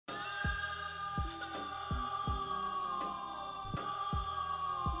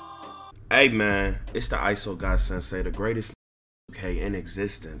Hey man, it's the ISO God Sensei, the greatest in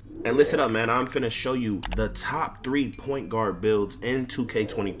existence. And listen up, man, I'm finna show you the top 3 point guard builds in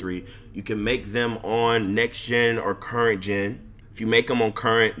 2K23. You can make them on next gen or current gen. If you make them on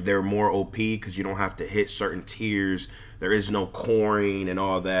current, they're more OP because you don't have to hit certain tiers. There is no coring and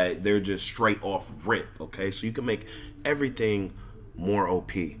all that. They're just straight off rip, okay? So you can make everything more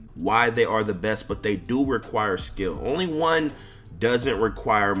OP. Why they are the best, but they do require skill. Only one doesn't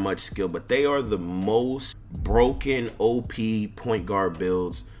require much skill, but they are the most broken OP point guard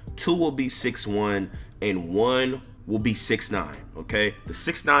builds. 2 will be 6'1" and 1 will be 6'9", okay? The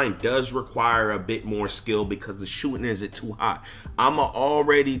 6'9" does require a bit more skill because the shooting isn't too hot. I'ma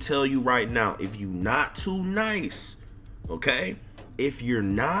already tell you right now, if you not too nice, okay? If you're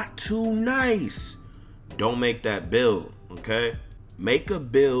not too nice, don't make that build, okay? Make a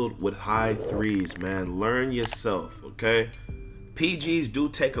build with high threes, man. Learn yourself, okay? PGs do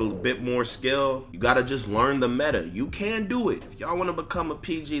take a bit more skill. You gotta just learn the meta. You can do it. If y'all wanna become a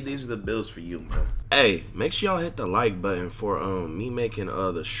PG, these are the builds for you, man. Hey, make sure y'all hit the like button for me making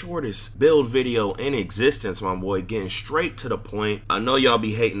the shortest build video in existence, my boy. Getting straight to the point. I know y'all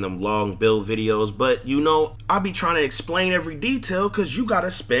be hating them long build videos, but you know, I be trying to explain every detail because you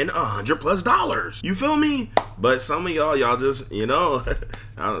gotta spend $100+. You feel me? But some of y'all just, you know,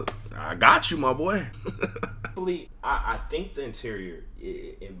 I got you, my boy. I think the interior,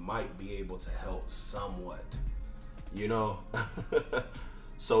 it might be able to help somewhat, you know?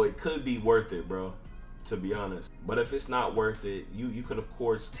 So it could be worth it, bro, to be honest. But if it's not worth it, you could, of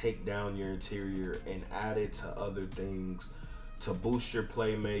course, take down your interior and add it to other things to boost your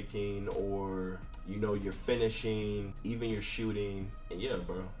playmaking or, you know, your finishing, even your shooting. And yeah,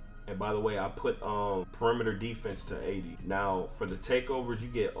 bro. And by the way, I put perimeter defense to 80. Now, for the takeovers, you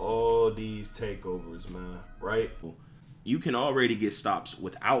get all these takeovers, man, right? You can already get stops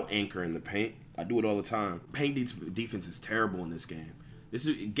without anchoring the paint. I do it all the time. Paint defense is terrible in this game. This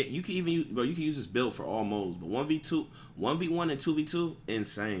is you can even use, bro. You can use this build for all modes, but 1v2, 1v1, and 2v2,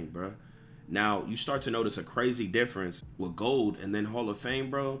 insane, bro. Now you start to notice a crazy difference with gold and then Hall of Fame,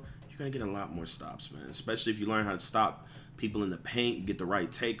 bro. You're gonna get a lot more stops, man. Especially if you learn how to stop people in the paint, you get the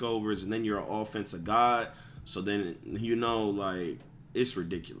right takeovers, and then you're an offensive god. So then, you know, like, it's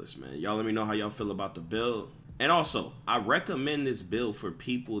ridiculous, man. Y'all let me know how y'all feel about the build. And also, I recommend this build for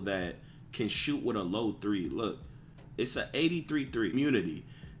people that can shoot with a low 3. Look, it's an 83-3 immunity.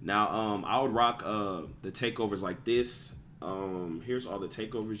 Now, I would rock the takeovers like this. Here's all the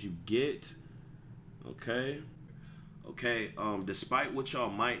takeovers you get. Okay. Despite what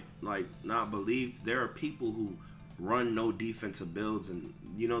y'all might like not believe, there are people who run no defensive builds, and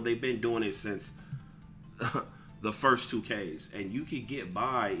you know they've been doing it since the first 2Ks, and you can get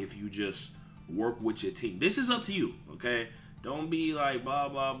by if you just work with your team. This is up to you, okay? Don't be like blah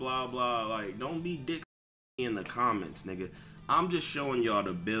blah blah blah, like don't be dick in the comments, nigga. I'm just showing y'all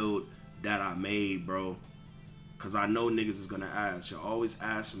the build that I made, bro, because I know niggas is gonna ask. Y'all always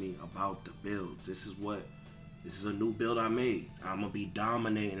ask me about the builds. This is a new build I made. I'm going to be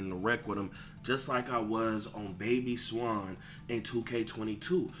dominating the wreck with them just like I was on Baby Swan in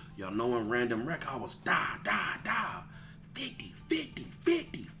 2K22. Y'all know in Random Wreck, I was die, 50, 50,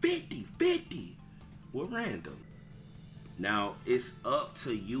 50, 50, 50 with Random. Now, it's up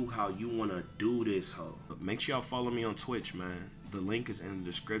to you how you want to do this, ho. But make sure y'all follow me on Twitch, man. The link is in the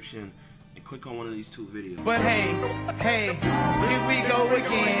description. And click on one of these 2 videos. But hey, here we go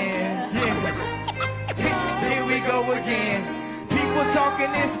again. Yeah. Here we go again. People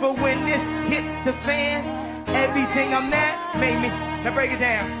talking this, but when this hit the fan, everything I'm at made me. Now break it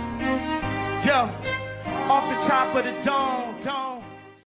down. Yo, off the top of the dome.